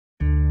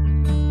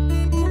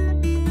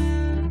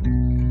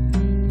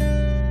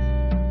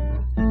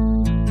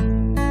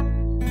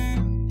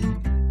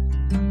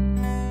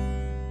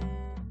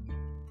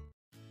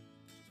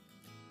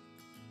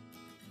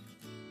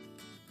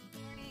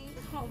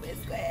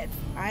it.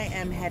 I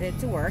am headed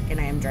to work and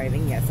I am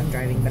driving. Yes, I'm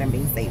driving, but I'm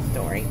being safe.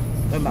 Don't worry.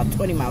 I'm about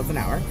 20 miles an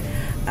hour.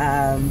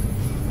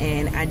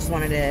 And I just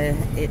wanted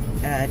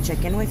to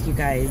check in with you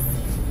guys.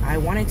 I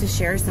wanted to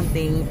share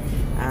something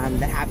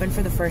that happened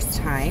for the first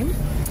time.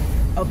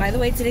 Oh, by the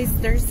way, today's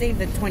Thursday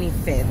the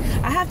 25th.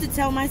 I have to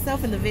tell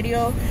myself in the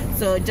video,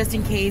 so just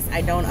in case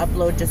I don't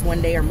upload just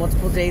one day or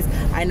multiple days,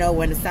 I know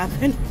when to stop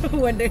and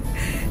when to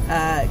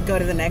go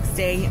to the next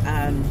day,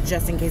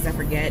 just in case I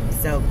forget.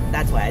 So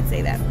that's why I'd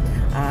say that.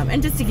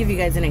 And just to give you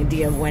guys an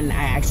idea of when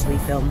I actually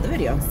filmed the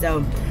video.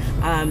 So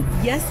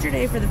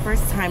yesterday, for the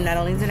first time, not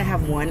only did I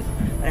have one,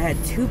 but I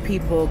had two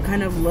people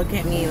kind of look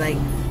at me like,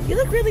 you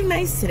look really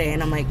nice today.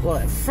 And I'm like,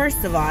 well,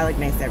 first of all, I look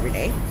nice every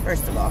day,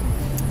 first of all.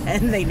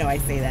 And they know I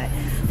say that.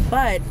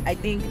 But I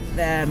think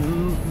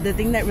the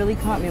thing that really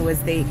caught me was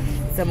they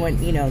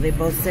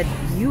both said,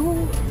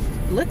 you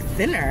look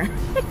thinner,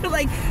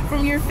 like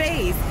from your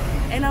face.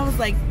 And I was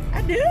like,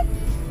 I do?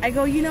 I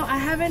go, I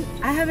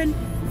haven't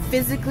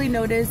physically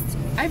noticed.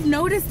 I've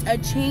noticed a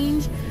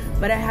change,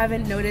 but I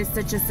haven't noticed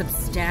such a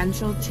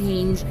substantial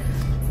change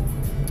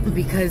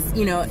because,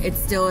 it's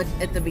still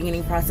at the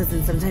beginning process,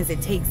 and sometimes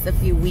it takes a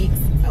few weeks,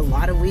 a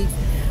lot of weeks.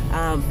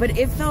 But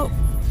it felt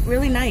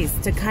really nice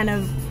to kind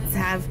of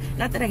have,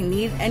 not that I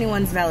need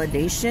anyone's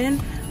validation,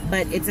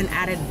 but it's an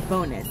added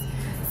bonus.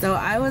 So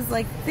I was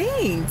like,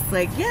 thanks.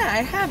 Like, yeah,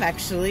 I have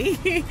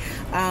actually.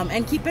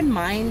 And keep in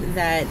mind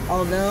that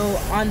although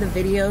on the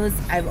videos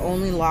I've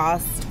only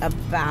lost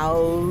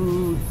about,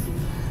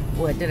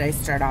 what did I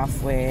start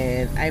off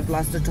with? I've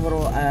lost a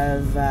total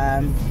of,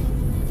 I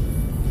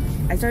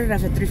started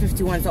off at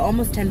 351, so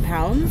almost 10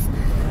 pounds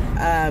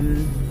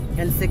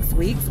in 6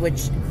 weeks,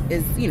 which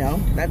is,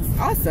 that's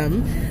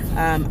awesome.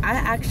 I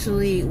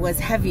actually was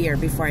heavier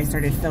before I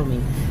started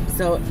filming.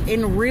 So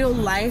in real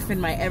life,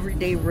 in my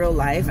everyday real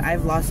life,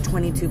 I've lost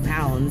 22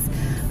 pounds.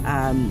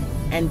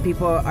 And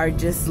people are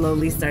just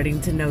slowly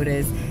starting to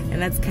notice,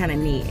 and that's kind of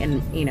neat.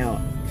 And,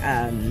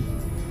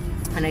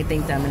 and I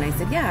thanked them and I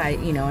said, yeah,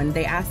 and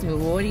they asked me,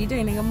 well, what are you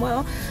doing? And I go,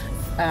 well,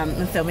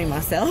 I'm filming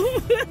myself.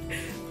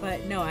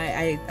 But no,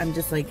 I'm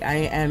just like,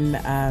 I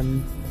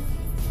am,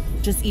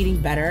 just eating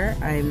better.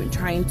 I'm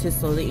trying to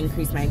slowly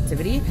increase my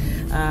activity,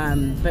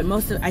 but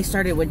I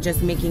started with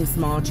just making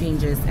small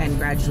changes and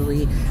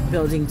gradually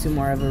building to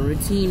more of a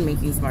routine,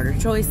 making smarter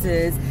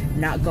choices,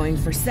 not going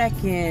for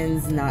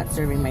seconds, not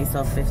serving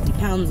myself 50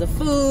 pounds of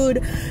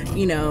food,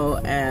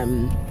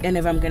 and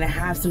if I'm gonna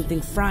have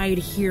something fried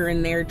here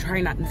and there,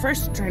 try not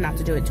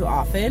to do it too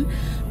often,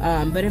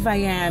 but if I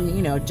am,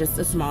 just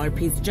a smaller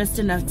piece, just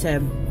enough to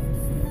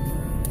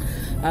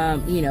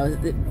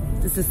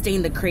to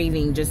sustain the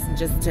craving, just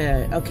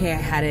to, okay, I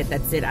had it,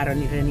 that's it, I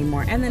don't need it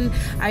anymore. And then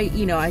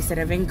I said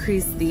I've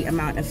increased the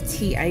amount of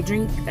tea. I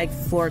drink like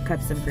 4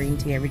 cups of green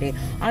tea every day.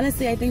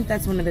 Honestly, I think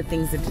that's one of the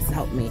things that just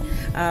helped me.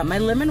 My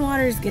lemon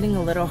water is getting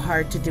a little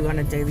hard to do on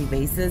a daily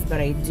basis,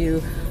 but I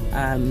do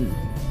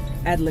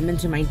add lemon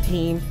to my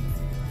tea,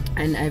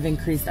 and I've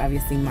increased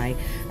obviously my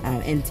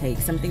intake.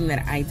 Something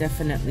that I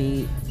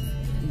definitely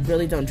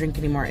really don't drink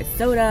anymore is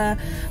soda.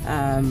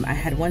 I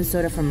had 1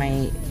 soda from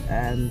my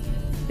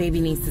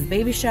baby niece's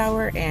baby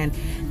shower, and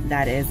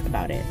that is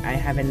about it. I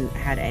haven't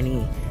had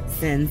any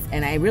since,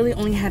 and I really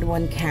only had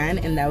 1 can,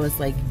 and that was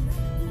like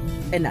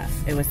enough.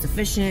 It was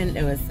sufficient.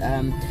 It was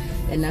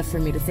enough for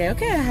me to say,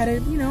 okay, I had a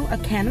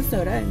can of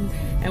soda,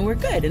 and we're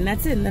good, and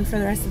that's it. And then for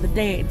the rest of the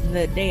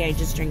day I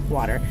just drink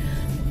water.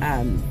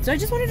 So I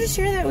just wanted to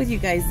share that with you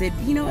guys, that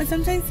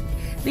sometimes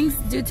things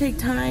do take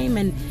time,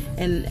 and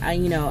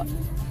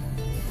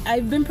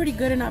I've been pretty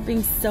good at not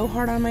being so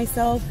hard on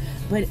myself.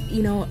 But,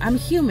 I'm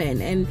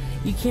human, and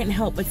you can't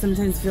help but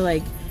sometimes feel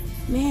like,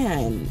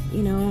 man,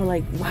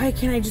 like, why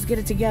can't I just get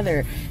it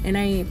together? And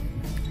I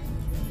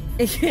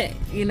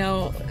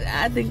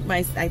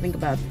think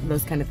about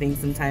those kind of things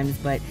sometimes,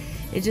 but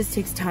it just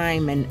takes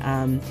time,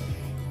 and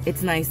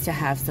it's nice to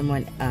have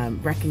someone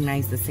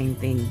recognize the same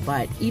thing.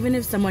 But even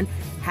if someone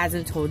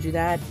hasn't told you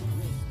that,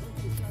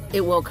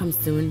 it will come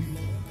soon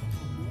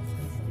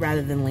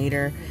rather than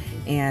later.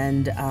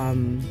 And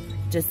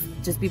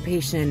just be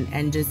patient,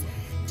 and just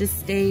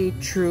stay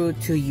true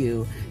to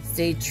you.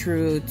 Stay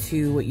true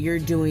to what you're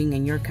doing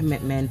and your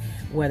commitment,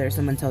 whether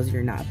someone tells you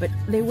or not. But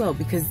they will,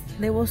 because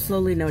they will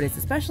slowly notice,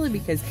 especially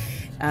because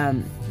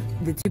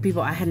the 2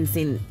 people I hadn't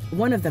seen,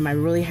 one of them I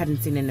really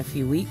hadn't seen in a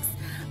few weeks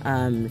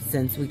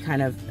since we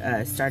kind of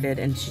started,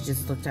 and she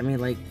just looked at me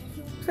like,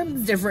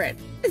 something's different.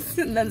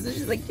 And then so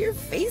she's like, your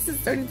face is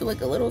starting to look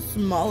a little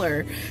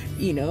smaller,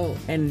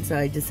 and so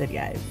I just said,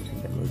 yeah,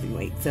 I've been losing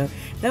weight. So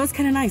that was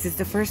kind of nice. It's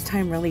the first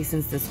time really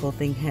since this whole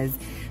thing has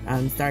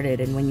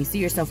started, and when you see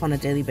yourself on a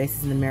daily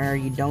basis in the mirror,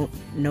 you don't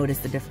notice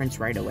the difference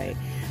right away.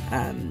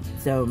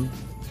 So,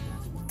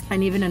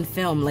 and even in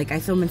film, like I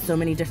film in so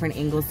many different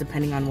angles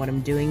depending on what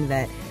I'm doing,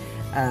 that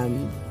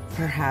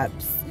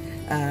perhaps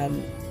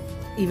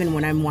even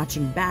when I'm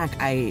watching back,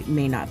 I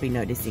may not be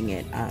noticing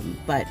it,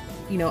 but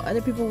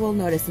other people will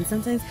notice, and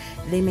sometimes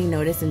they may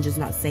notice and just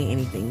not say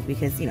anything,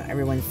 because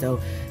everyone's so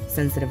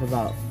sensitive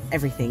about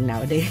everything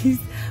nowadays.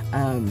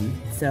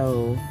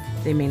 So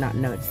they may not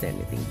notice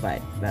anything,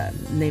 but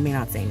they may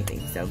not say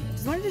anything. So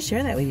just wanted to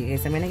share that with you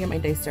guys. I'm gonna get my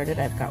day started.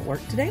 I've got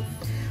work today.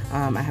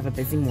 I have a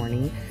busy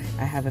morning.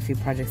 I have a few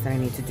projects that I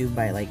need to do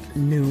by like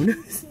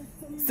noon.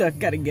 So I've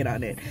got to get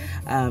on it.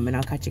 And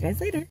I'll catch you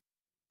guys later.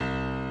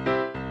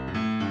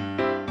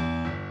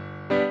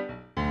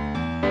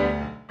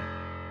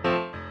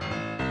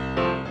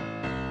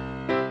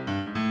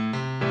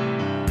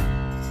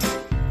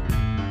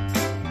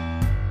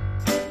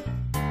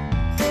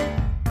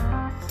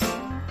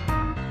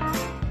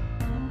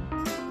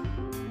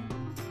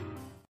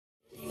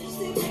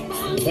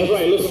 That's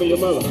right, listen to your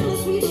mother.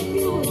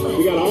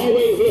 You gotta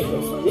always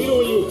listen. Even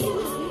when you...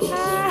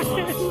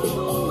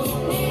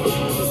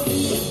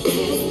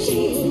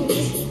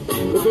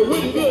 If it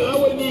wasn't good, I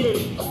wouldn't even...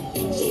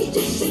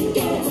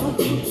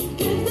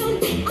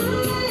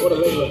 What a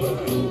lady.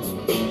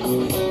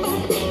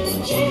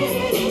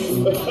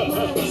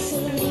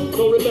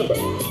 So remember,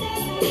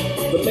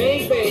 the main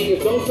thing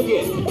is don't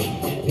forget.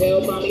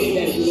 Tell mommy and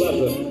daddy you love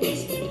them.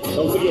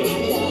 Don't forget.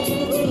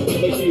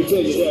 Make sure you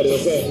tell your daddy,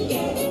 okay?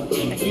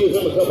 Give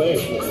him a couple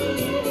extra.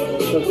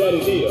 Because daddy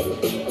deal.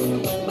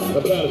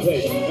 I'm trying to say,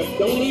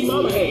 don't leave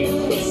mama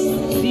hanging.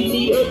 She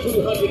need her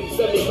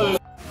 275.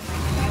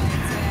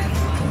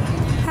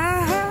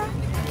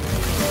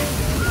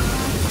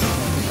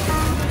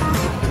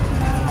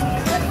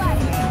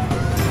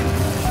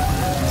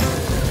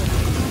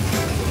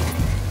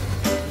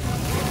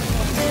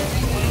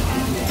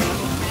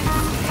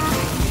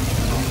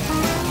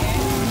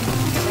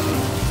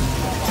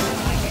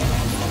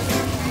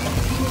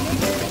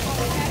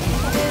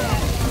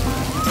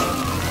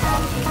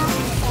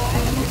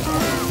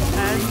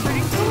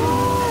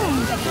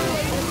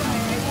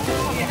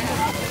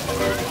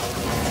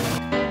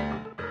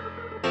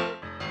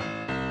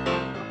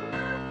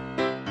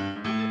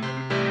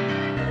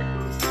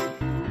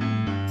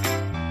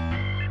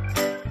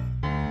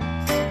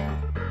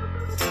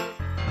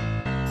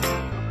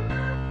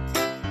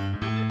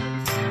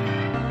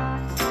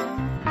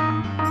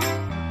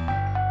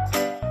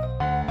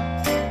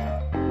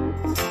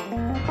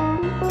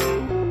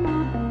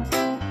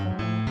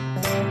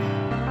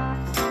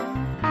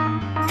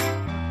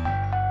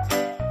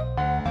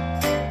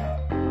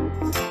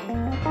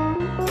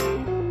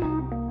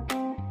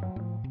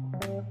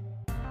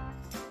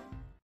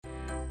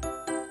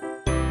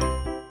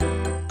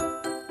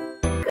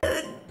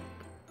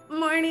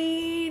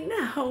 Morning,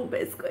 home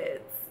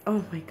biscuits.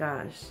 Oh my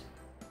gosh,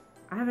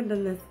 I haven't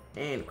done this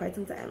in quite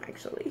some time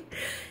actually.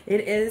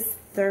 It is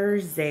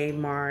Thursday,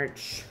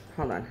 March.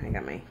 Hold on, I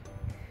got my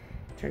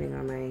turning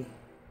on my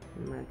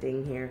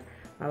thing here,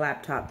 my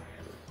laptop.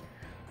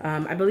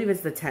 I believe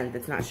it's the 10th.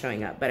 It's not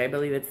showing up, but I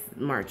believe it's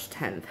March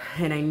 10th.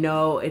 And I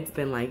know it's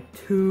been like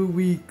 2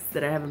 weeks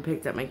that I haven't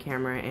picked up my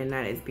camera, and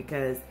that is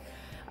because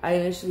I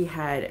initially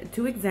had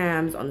 2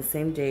 exams on the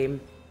same day.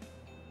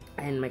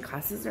 And my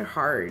classes are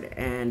hard,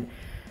 and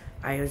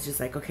I was just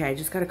like, okay, I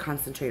just gotta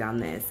concentrate on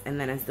this. And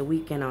then as the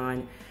week went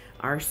on,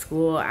 our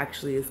school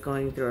actually is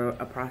going through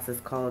a process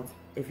called,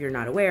 if you're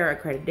not aware,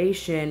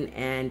 accreditation.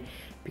 And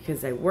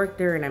because I work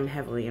there and I'm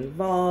heavily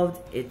involved,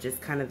 it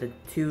just kind of, the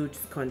two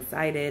just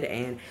coincided,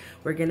 and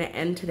we're gonna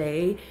end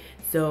today.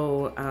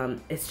 So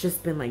it's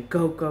just been like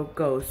go, go,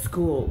 go,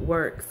 school,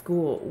 work,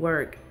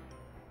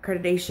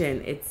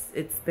 accreditation.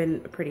 It's been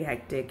pretty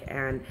hectic.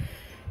 And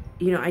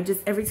you know, I just,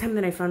 every time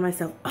that I found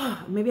myself,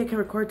 oh, maybe I can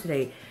record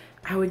today,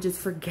 I would just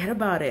forget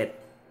about it.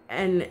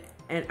 And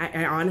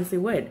I honestly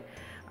would.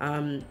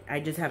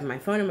 I just have my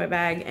phone in my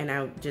bag, and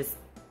I just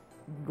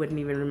wouldn't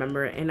even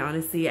remember. And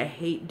honestly, I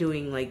hate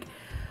doing like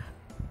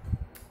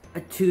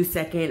a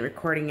 2-second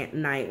recording at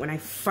night when I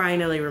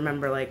finally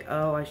remember, like,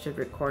 oh, I should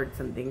record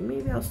something.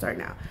 Maybe I'll start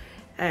now.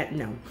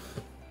 No.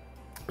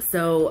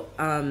 So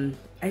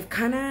I've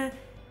kind of,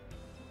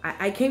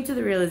 I came to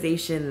the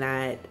realization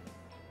that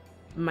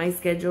my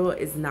schedule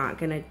is not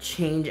gonna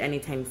change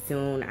anytime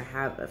soon. I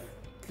have a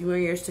few more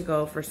years to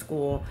go for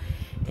school,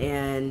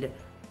 and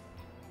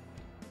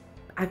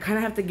I kind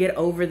of have to get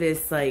over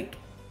this, like,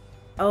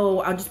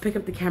 oh, I'll just pick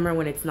up the camera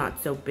when it's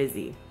not so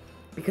busy,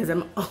 because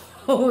I'm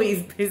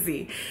always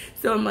busy.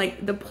 So I'm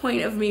like, the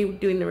point of me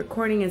doing the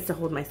recording is to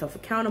hold myself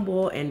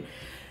accountable, and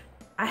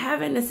I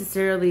haven't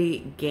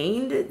necessarily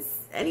gained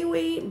any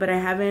weight, but I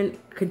haven't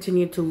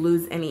continued to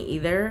lose any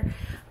either.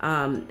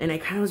 And I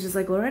kind of was just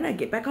like, Lorena,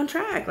 get back on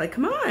track. Like,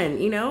 come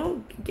on, you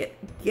know, get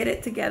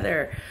it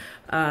together.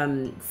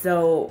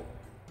 So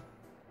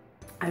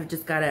I've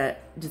just gotta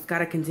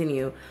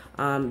continue.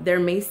 There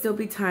may still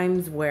be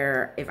times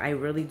where if I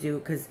really do,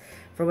 because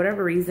for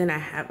whatever reason, I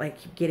have like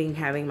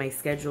having my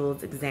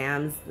scheduled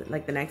exams,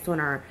 like the next one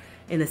are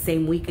in the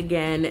same week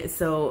again.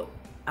 So,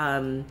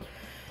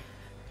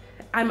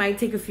 I might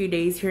take a few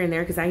days here and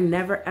there, because I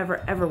never,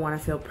 ever, ever want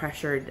to feel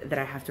pressured that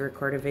I have to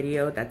record a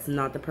video. That's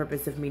not the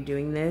purpose of me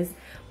doing this.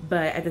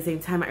 But at the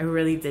same time, I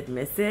really did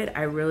miss it.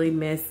 I really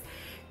miss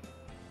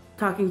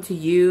talking to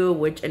you,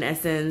 which in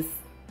essence,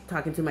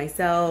 talking to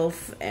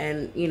myself,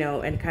 and, you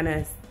know, and kind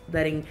of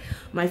letting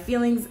my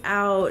feelings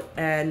out,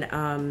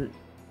 and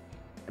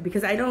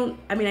because I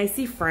mean, I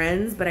see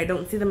friends, but I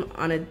don't see them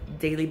on a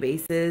daily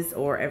basis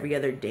or every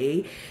other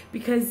day,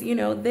 because, you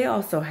know, they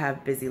also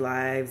have busy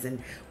lives,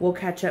 and we'll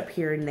catch up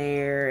here and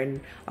there,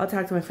 and I'll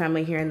talk to my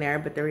family here and there.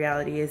 But the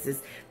reality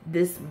is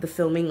the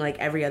filming like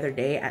every other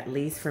day, at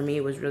least for me,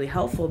 was really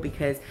helpful,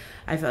 because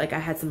I felt like I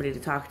had somebody to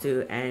talk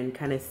to and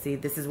kind of see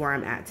this is where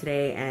I'm at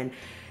today, and,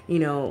 you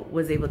know,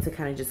 was able to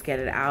kind of just get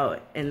it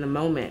out in the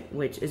moment,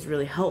 which is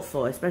really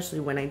helpful, especially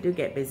when I do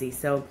get busy.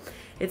 So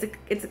it's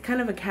a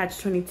kind of a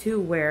catch-22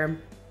 where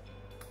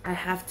I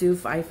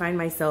find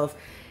myself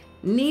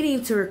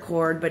needing to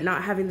record but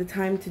not having the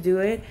time to do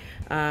it,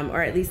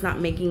 or at least not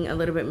making a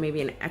little bit,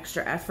 maybe an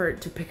extra effort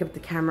to pick up the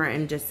camera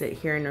and just sit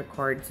here and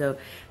record. So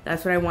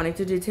that's what I wanted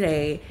to do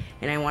today,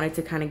 and I wanted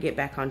to kind of get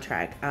back on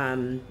track.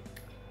 I'm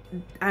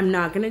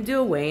not gonna do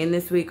a weigh-in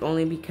this week,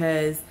 only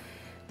because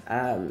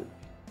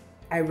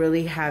I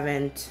really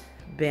haven't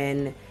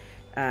been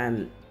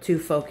too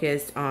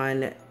focused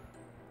on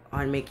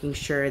making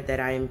sure that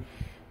I'm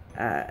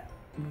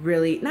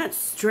really not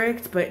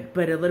strict,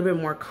 but a little bit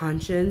more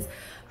conscious.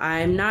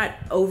 I'm not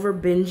over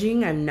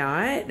binging, I'm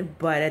not,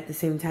 but at the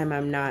same time,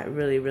 I'm not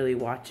really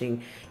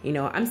watching. You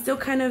know, I'm still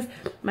kind of,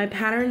 my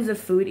patterns of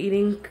food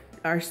eating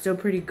are still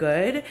pretty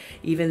good,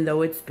 even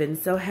though it's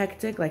been so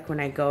hectic. Like when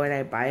I go and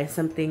I buy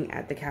something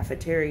at the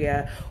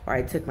cafeteria, or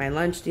I took my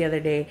lunch the other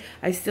day,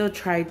 I still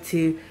try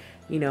to,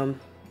 you know,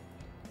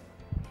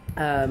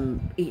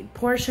 eat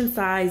portion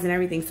size and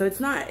everything. So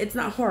it's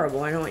not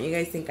horrible. I don't want you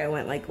guys to think I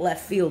went like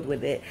left field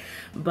with it,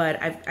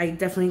 but I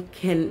definitely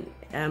can,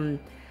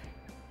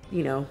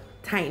 you know,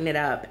 tighten it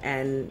up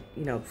and,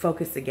 you know,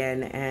 focus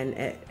again,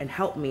 and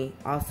help me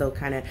also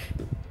kind of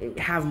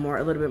have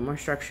a little bit more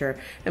structure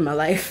in my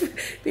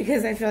life,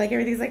 because I feel like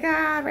everything's like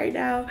right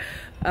now.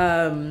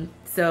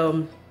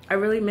 So I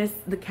really miss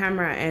the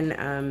camera,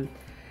 and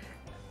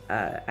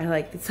I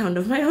like the sound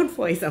of my own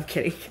voice. I'm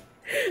kidding.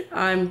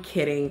 I'm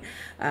kidding.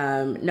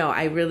 No,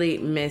 I really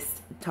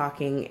miss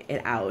talking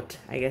it out,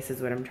 I guess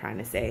is what I'm trying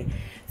to say.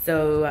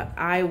 So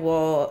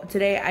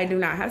today I do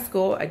not have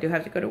school. I do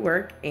have to go to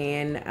work,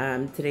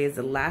 and today is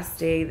the last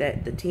day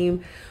that the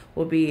team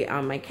will be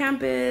on my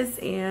campus,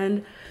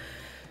 and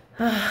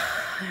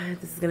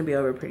this is gonna be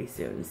over pretty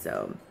soon.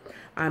 So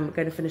I'm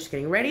gonna finish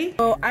getting ready.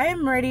 So I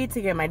am ready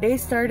to get my day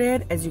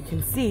started. As you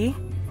can see,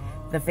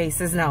 the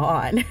face is now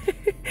on.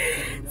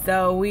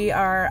 So we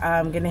are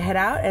gonna head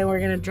out, and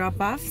we're gonna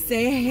drop off.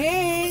 Say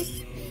hey.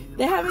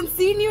 They haven't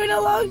seen you in a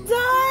long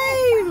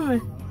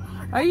time.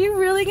 Are you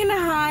really gonna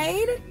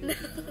hide? No.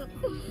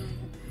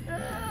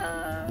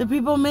 The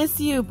people miss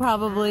you,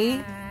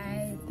 probably.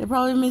 They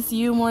probably miss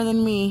you more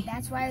than me.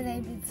 That's why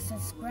they've been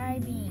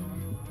subscribing.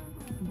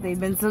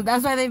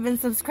 That's why they've been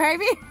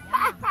subscribing?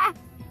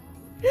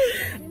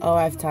 Oh,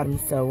 I've taught them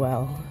so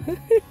well.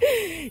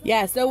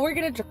 Yeah, so we're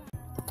gonna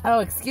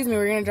we're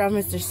gonna drop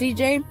Mr.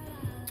 CJ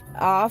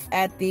off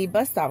at the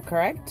bus stop,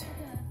 correct?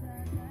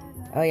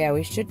 Oh yeah,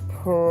 we should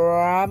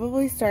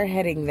probably start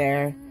heading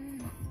there.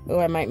 Oh,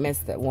 I might miss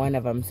that one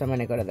of them, so I'm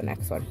gonna go to the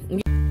next one.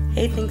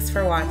 Hey, thanks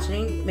for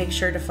watching. Make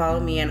sure to follow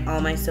me on all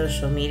my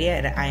social media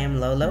at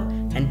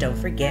EyeAmLolo, and don't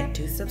forget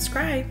to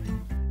subscribe.